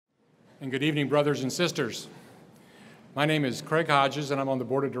and good evening, brothers and sisters. My name is Craig Hodges, and I'm on the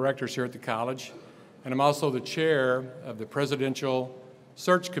board of directors here at the college, and I'm also the chair of the Presidential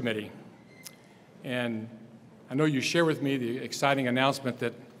Search Committee. And I know you share with me the exciting announcement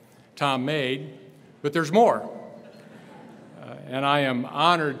that Tom made, but there's more. And I am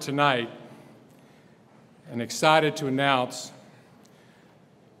honored tonight and excited to announce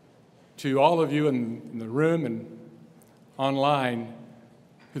to all of you in the room and online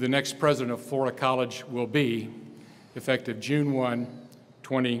who the next president of Florida College will be, effective June 1,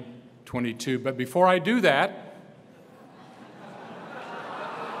 2022. But before I do that,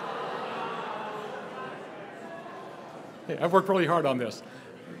 I've worked really hard on this.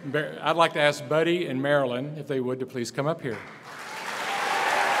 I'd like to ask Buddy and Marilyn, if they would, to please come up here.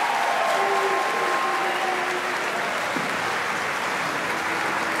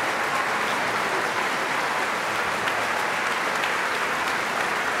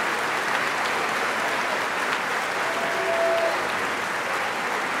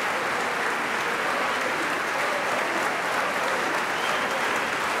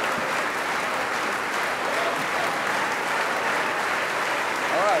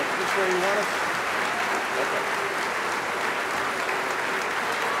 Where you want us? Okay.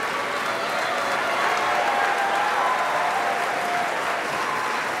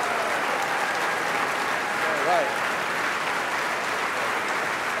 All right.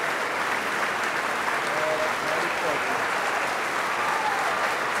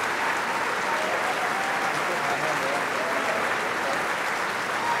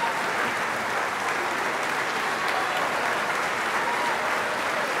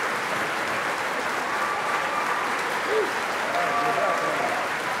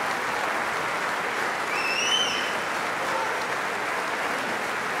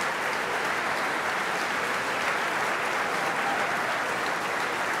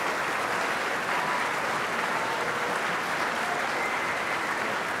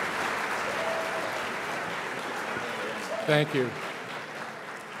 Thank you.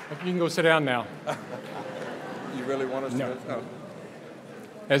 You can go sit down now. You really want us to? No.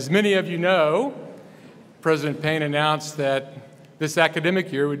 As many of you know, President Payne announced that this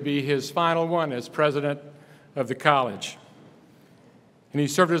academic year would be his final one as president of the college. And he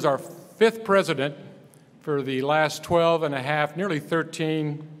served as our 5th president for the last 12 and a half, nearly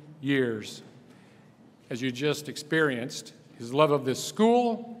 13 years. As you just experienced, his love of this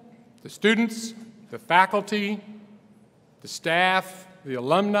school, the students, the faculty, the staff, the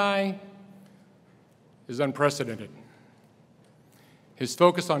alumni is unprecedented. His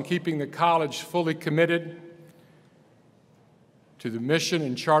focus on keeping the college fully committed to the mission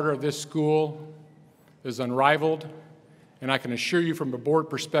and charter of this school is unrivaled, and I can assure you from a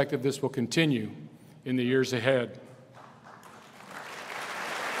board perspective this will continue in the years ahead.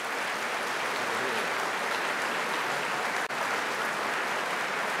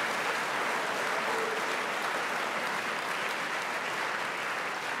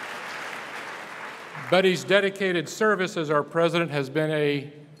 Buddy's dedicated service as our president has been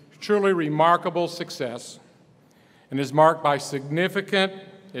a truly remarkable success and is marked by significant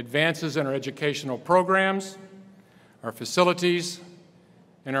advances in our educational programs, our facilities,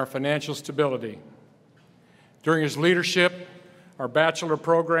 and our financial stability. During his leadership, our bachelor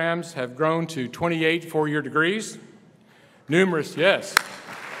programs have grown to 28 four-year degrees. Numerous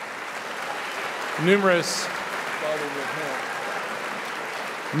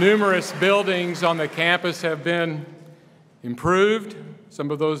buildings on the campus have been improved,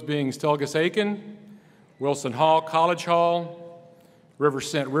 some of those being Stelgus-Aiken, Wilson Hall, College Hall,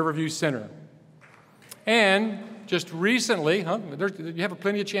 Riverview Center. And just recently, you have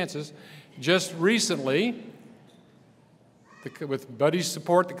plenty of chances, just recently, with Buddy's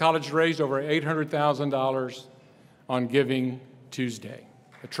support, the college raised over $800,000 on Giving Tuesday,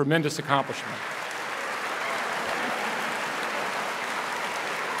 a tremendous accomplishment.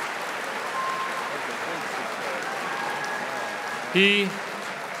 He,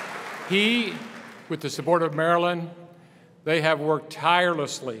 with the support of Marilyn, they have worked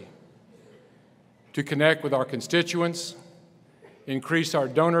tirelessly to connect with our constituents, increase our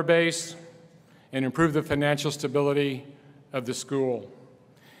donor base, and improve the financial stability of the school.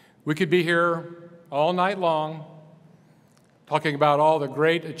 We could be here all night long talking about all the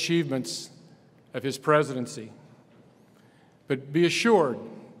great achievements of his presidency. But be assured,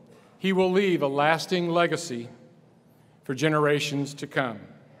 he will leave a lasting legacy for generations to come.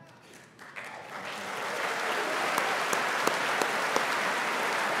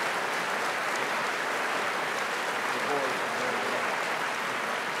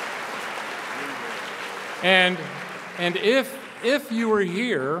 And if you were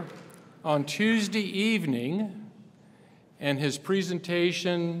here on Tuesday evening and his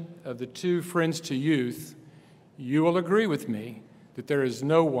presentation of the two Friends to Youth, you will agree with me that there is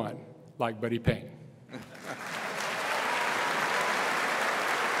no one like Buddy Payne.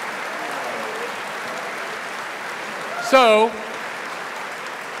 So,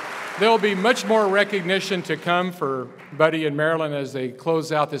 there will be much more recognition to come for Buddy and Marilyn as they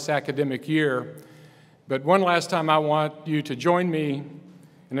close out this academic year. But one last time, I want you to join me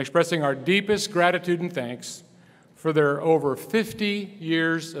in expressing our deepest gratitude and thanks for their over 50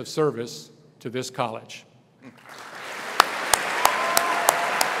 years of service to this college.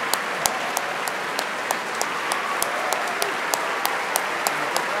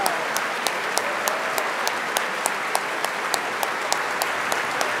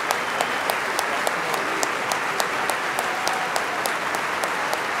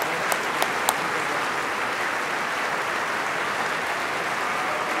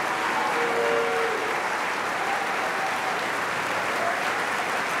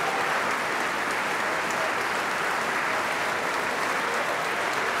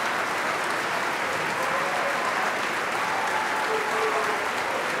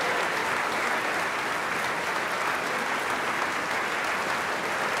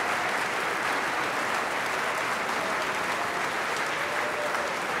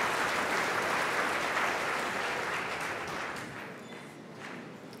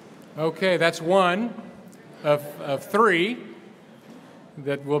 Okay, that's one of three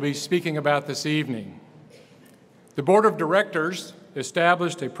that we'll be speaking about this evening. The Board of Directors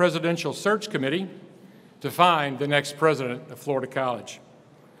established a presidential search committee to find the next president of Florida College.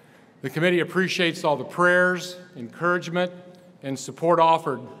 The committee appreciates all the prayers, encouragement, and support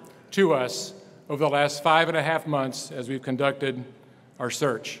offered to us over the last 5.5 months as we've conducted our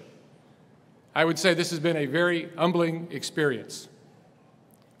search. I would say this has been a very humbling experience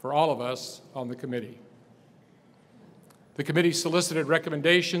for all of us on the committee. The committee solicited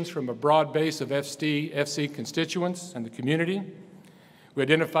recommendations from a broad base of FC constituents and the community. We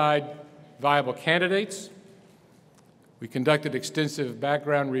identified viable candidates. We conducted extensive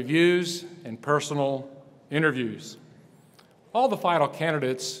background reviews and personal interviews. All the final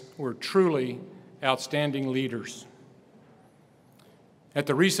candidates were truly outstanding leaders. At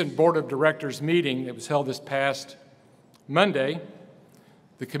the recent Board of Directors meeting that was held this past Monday,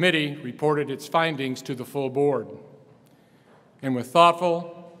 the committee reported its findings to the full board. And with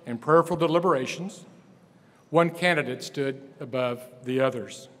thoughtful and prayerful deliberations, one candidate stood above the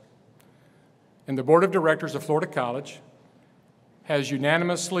others. And the Board of Directors of Florida College has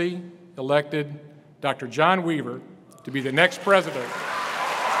unanimously elected Dr. John Weaver to be the next president.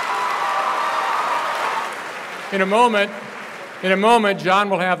 In a moment, John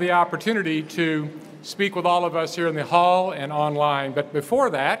will have the opportunity to speak with all of us here in the hall and online. But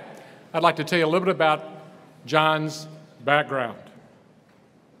before that, I'd like to tell you a little bit about John's background.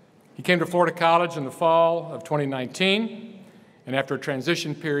 He came to Florida College in the fall of 2019, and after a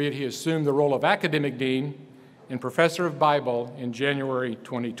transition period, he assumed the role of academic dean and professor of Bible in January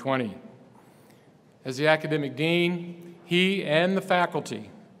 2020. As the academic dean, he and the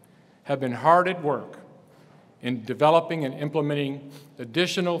faculty have been hard at work in developing and implementing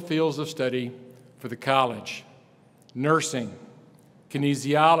additional fields of study for the college: nursing,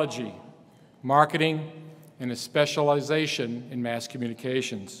 kinesiology, marketing, and a specialization in mass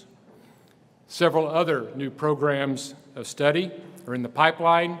communications. Several other new programs of study are in the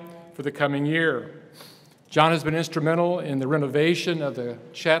pipeline for the coming year. John has been instrumental in the renovation of the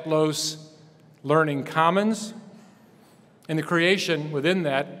Chatlos Learning Commons and the creation within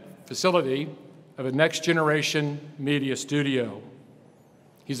that facility of a next-generation media studio.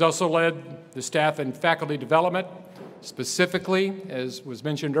 He's also led the staff and faculty development, specifically, as was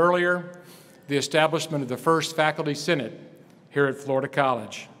mentioned earlier, the establishment of the first faculty senate here at Florida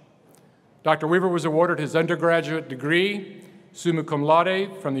College. Dr. Weaver was awarded his undergraduate degree, summa cum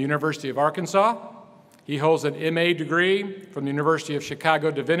laude, from the University of Arkansas. He holds an MA degree from the University of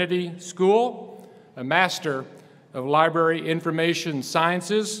Chicago Divinity School, a Master of Library Information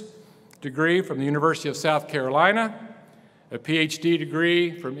Sciences degree from the University of South Carolina, a PhD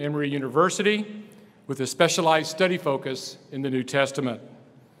degree from Emory University with a specialized study focus in the New Testament.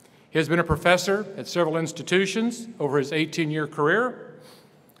 He has been a professor at several institutions over his 18-year career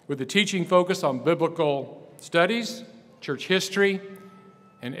with a teaching focus on biblical studies, church history,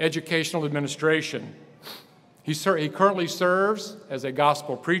 and educational administration. He currently serves as a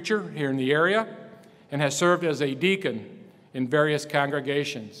gospel preacher here in the area and has served as a deacon in various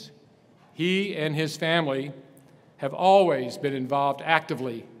congregations. He and his family have always been involved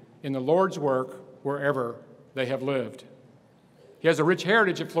actively in the Lord's work wherever they have lived. He has a rich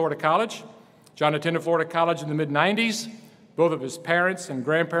heritage at Florida College. John attended Florida College in the mid-90s. Both of his parents and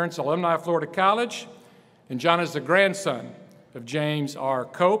grandparents are alumni of Florida College. And John is the grandson of James R.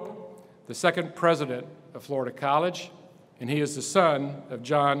 Cope, the second president of Florida College, and he is the son of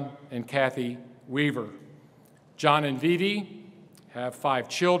John and Kathy Weaver. John and Vivi have 5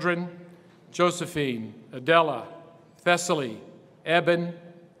 children: Josephine, Adela, Thessaly, Eben,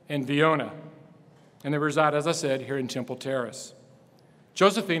 and Fiona. And they reside, as I said, here in Temple Terrace.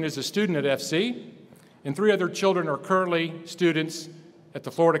 Josephine is a student at FC, and 3 other children are currently students at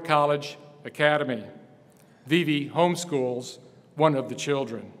the Florida College Academy. Vivi homeschools one of the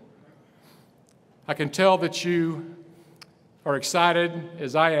children. I can tell that you are excited,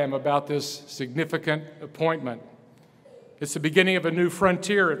 as I am, about this significant appointment. It's the beginning of a new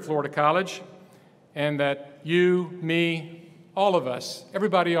frontier at Florida College, and that you, me, all of us,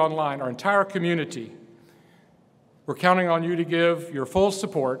 everybody online, our entire community, we're counting on you to give your full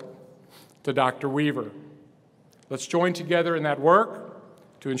support to Dr. Weaver. Let's join together in that work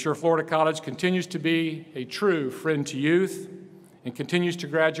to ensure Florida College continues to be a true friend to youth and continues to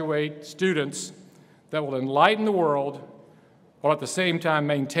graduate students that will enlighten the world while at the same time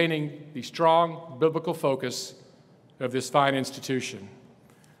maintaining the strong biblical focus of this fine institution.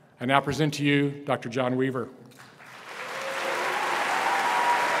 I now present to you Dr. John Weaver.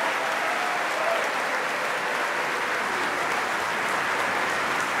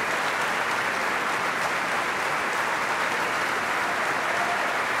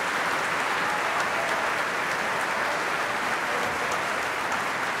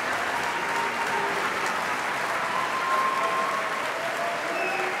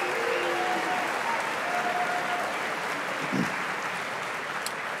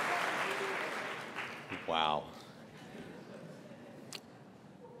 Wow.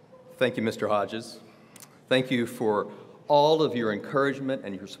 Thank you, Mr. Hodges. Thank you for all of your encouragement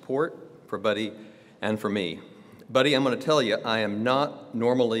and your support for Buddy and for me. Buddy, I'm going to tell you, I am not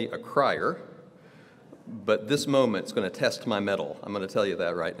normally a crier, but this moment's going to test my mettle. I'm going to tell you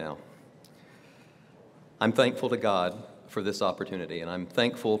that right now. I'm thankful to God for this opportunity, and I'm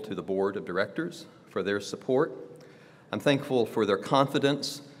thankful to the board of directors for their support. I'm thankful for their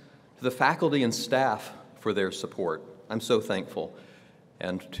confidence, to the faculty and staff for their support. I'm so thankful,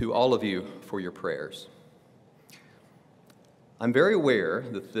 and to all of you for your prayers. I'm very aware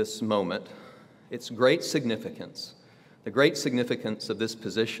that this moment, its great significance, the great significance of this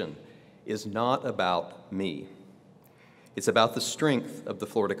position is not about me. It's about the strength of the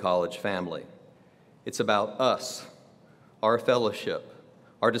Florida College family. It's about us, our fellowship,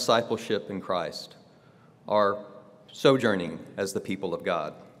 our discipleship in Christ, our sojourning as the people of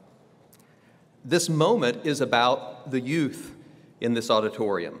God. This moment is about the youth in this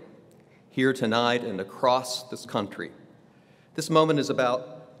auditorium, here tonight and across this country. This moment is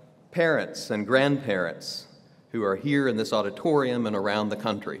about parents and grandparents who are here in this auditorium and around the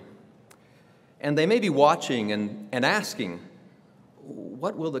country. And they may be watching and asking,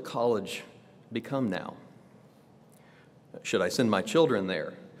 what will the college become now? Should I send my children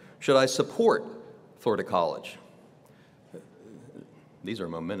there? Should I support Florida College? These are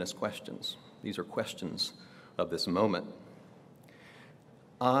momentous questions. These are questions of this moment.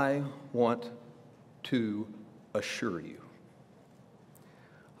 I want to assure you.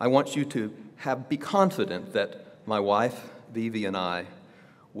 I want you to be confident that my wife, Vivi, and I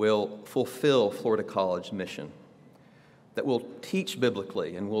will fulfill Florida College mission, that we'll teach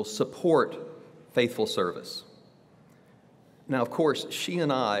biblically and will support faithful service. Now, of course, she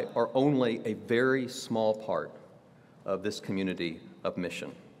and I are only a very small part of this community of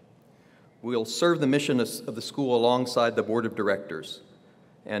mission. We'll serve the mission of the school alongside the board of directors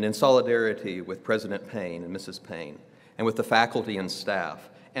and in solidarity with President Payne and Mrs. Payne and with the faculty and staff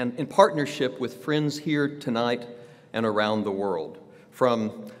and in partnership with friends here tonight and around the world,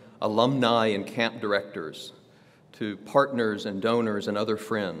 from alumni and camp directors to partners and donors and other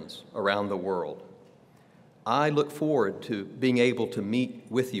friends around the world. I look forward to being able to meet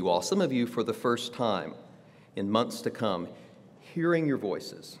with you all, some of you for the first time in months to come, hearing your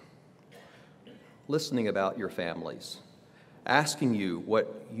voices, listening about your families, asking you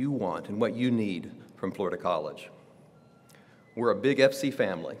what you want and what you need from Florida College. We're a big FC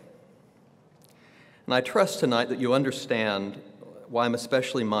family. And I trust tonight that you understand why I'm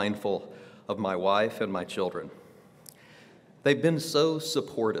especially mindful of my wife and my children. They've been so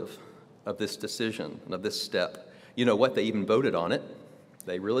supportive of this decision and of this step. You know what? They even voted on it.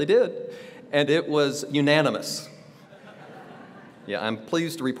 They really did. And it was unanimous. Yeah, I'm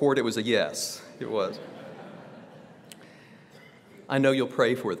pleased to report it was a yes. It was. I know you'll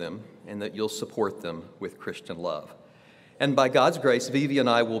pray for them and that you'll support them with Christian love. And by God's grace, Vivi and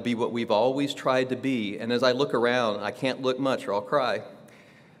I will be what we've always tried to be. And as I look around, I can't look much or I'll cry.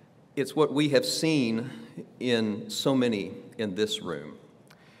 It's what we have seen in so many in this room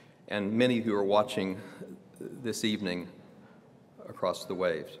and many who are watching this evening across the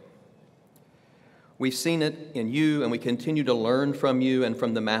waves. We've seen it in you, and we continue to learn from you and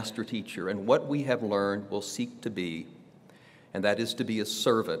from the master teacher. And what we have learned we'll seek to be, and that is to be a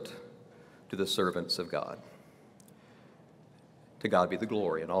servant to the servants of God. To God be the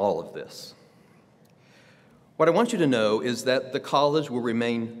glory in all of this. What I want you to know is that the college will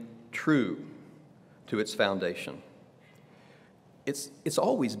remain true to its foundation. It's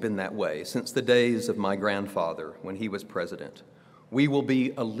always been that way since the days of my grandfather when he was president. We will be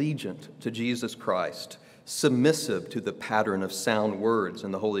allegiant to Jesus Christ, submissive to the pattern of sound words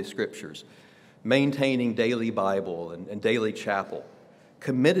in the Holy Scriptures, maintaining daily Bible and daily chapel,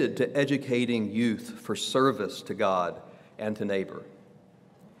 committed to educating youth for service to God and to neighbor.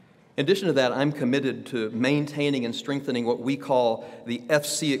 In addition to that, I'm committed to maintaining and strengthening what we call the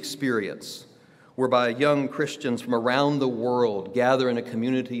FC experience, whereby young Christians from around the world gather in a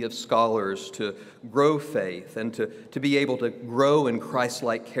community of scholars to grow faith and to be able to grow in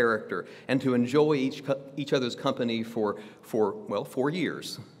Christ-like character and to enjoy each other's company for 4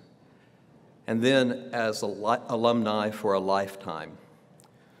 years. And then as alumni for a lifetime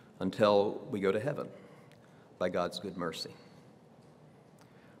until we go to heaven by God's good mercy.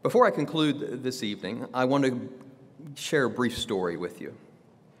 Before I conclude this evening, I want to share a brief story with you.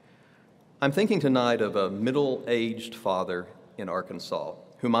 I'm thinking tonight of a middle-aged father in Arkansas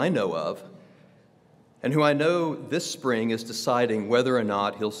whom I know of and who I know this spring is deciding whether or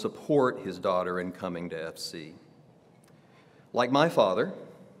not he'll support his daughter in coming to FC. Like my father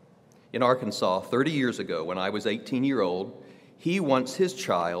in Arkansas 30 years ago when I was 18-year-old, he wants his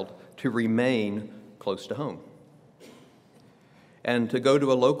child to remain close to home and to go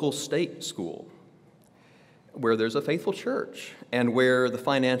to a local state school where there's a faithful church and where the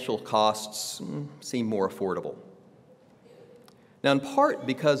financial costs seem more affordable. Now, in part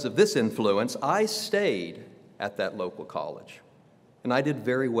because of this influence, I stayed at that local college, and I did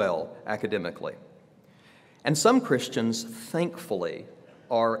very well academically. And some Christians, thankfully,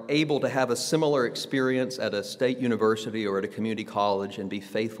 are able to have a similar experience at a state university or at a community college and be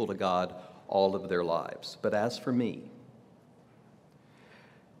faithful to God all of their lives. But as for me,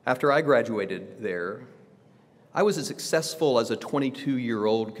 after I graduated there, I was as successful as a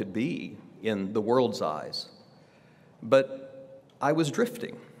 22-year-old could be in the world's eyes. But I was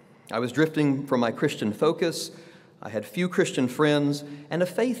drifting. I was drifting from my Christian focus. I had few Christian friends and a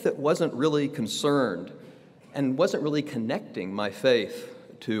faith that wasn't really concerned and wasn't really connecting my faith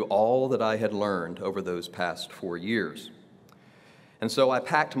to all that I had learned over those past 4 years. And so I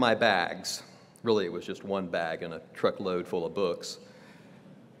packed my bags. Really, it was just one bag and a truckload full of books.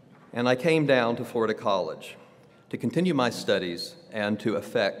 And I came down to Florida College to continue my studies and to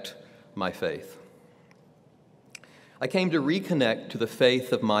affect my faith. I came to reconnect to the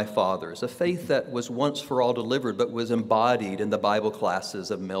faith of my fathers, a faith that was once for all delivered but was embodied in the Bible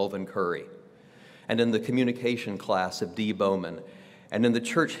classes of Melvin Curry and in the communication class of Dee Bowman and in the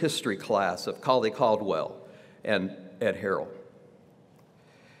church history class of Collie Caldwell and Ed Harrell.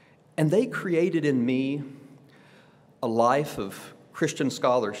 And they created in me a life of Christian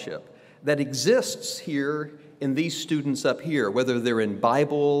scholarship that exists here in these students up here, whether they're in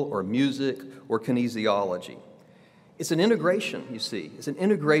Bible or music or kinesiology. It's an integration, you see. It's an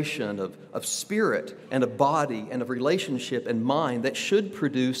integration of spirit and of body and of relationship and mind that should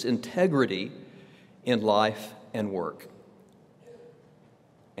produce integrity in life and work.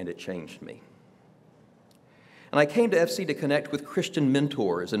 And it changed me. And I came to FC to connect with Christian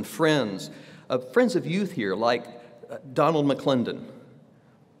mentors and friends of youth here like Donald McClendon.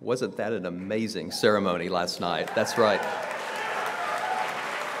 Wasn't that an amazing ceremony last night? That's right.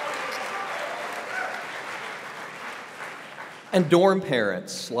 And dorm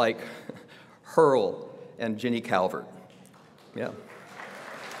parents like Hurl and Jenny Calvert. Yeah.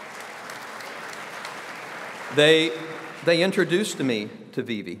 They introduced me to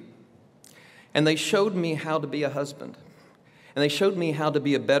Vivi, and they showed me how to be a husband, and they showed me how to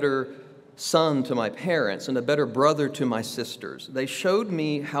be a better son to my parents and a better brother to my sisters. They showed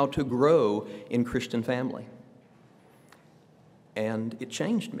me how to grow in Christian family, and it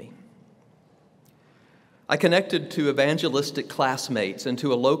changed me. I connected to evangelistic classmates and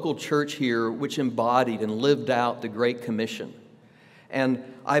to a local church here which embodied and lived out the Great Commission. And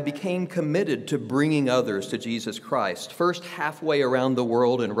I became committed to bringing others to Jesus Christ, first halfway around the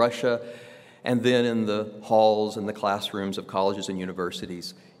world in Russia, and then in the halls and the classrooms of colleges and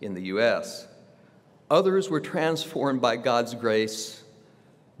universities in the U.S. Others were transformed by God's grace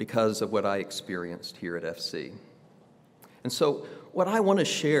because of what I experienced here at FC. And so what I want to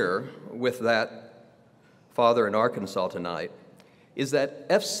share with that father in Arkansas tonight is that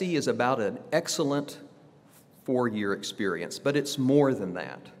FC is about an excellent 4-year experience, but it's more than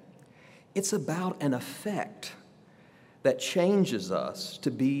that. It's about an effect that changes us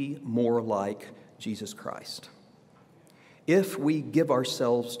to be more like Jesus Christ if we give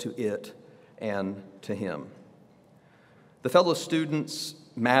ourselves to it and to Him. The fellow students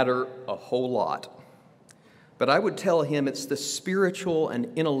matter a whole lot, but I would tell him it's the spiritual and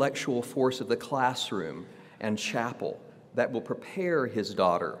intellectual force of the classroom and chapel that will prepare his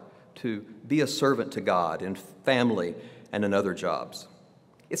daughter to be a servant to God in family and in other jobs.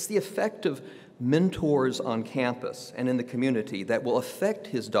 It's the effect of mentors on campus and in the community that will affect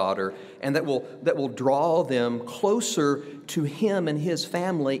his daughter and that will draw them closer to him and his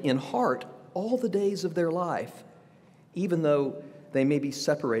family in heart all the days of their life, even though they may be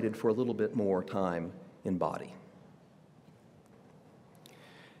separated for a little bit more time in body.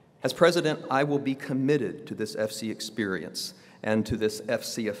 As president, I will be committed to this FC experience and to this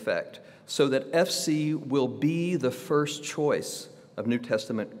FC effect so that FC will be the first choice of New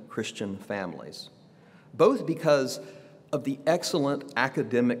Testament Christian families, both because of the excellent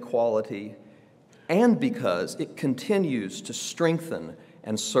academic quality and because it continues to strengthen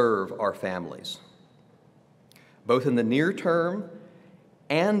and serve our families, both in the near term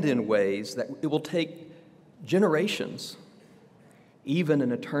and in ways that it will take generations, even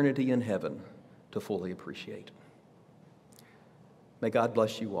an eternity in heaven, to fully appreciate. May God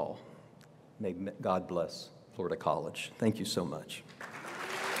bless you all. May God bless Florida College. Thank you so much.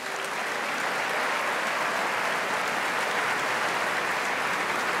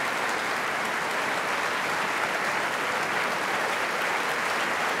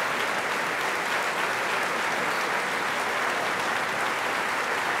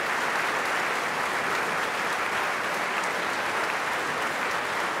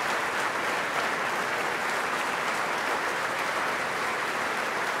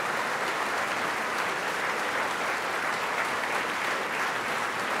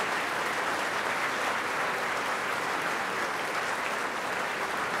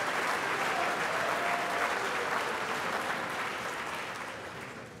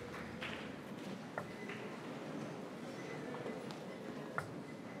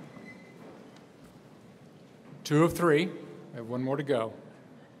 Two of three. I have one more to go.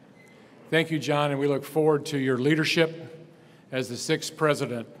 Thank you, John, and we look forward to your leadership as the 6th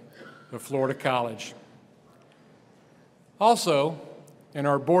president of Florida College. Also, in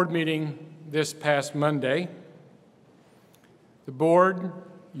our board meeting this past Monday, the board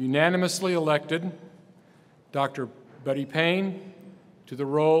unanimously elected Dr. Buddy Payne to the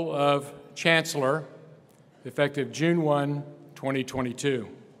role of Chancellor effective June 1, 2022.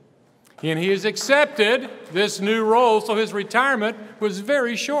 And he has accepted this new role, so his retirement was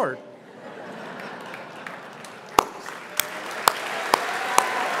very short.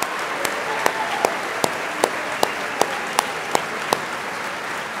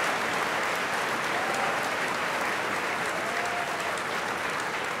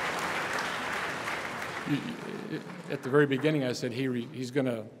 At the very beginning, I said he's going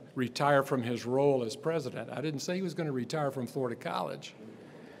to retire from his role as president. I didn't say he was going to retire from Florida College.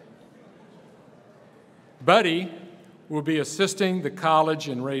 Buddy will be assisting the college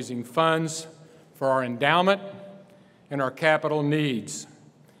in raising funds for our endowment and our capital needs.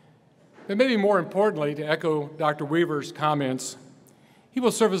 But maybe more importantly, to echo Dr. Weaver's comments, he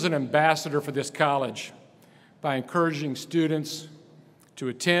will serve as an ambassador for this college by encouraging students to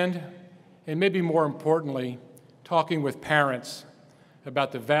attend and maybe more importantly, talking with parents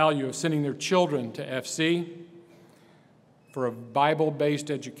about the value of sending their children to FC for a Bible-based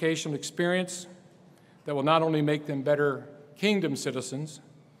educational experience that will not only make them better kingdom citizens,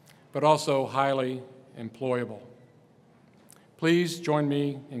 but also highly employable. Please join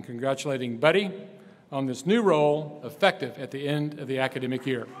me in congratulating Buddy on this new role, effective at the end of the academic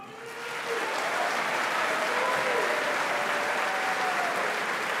year.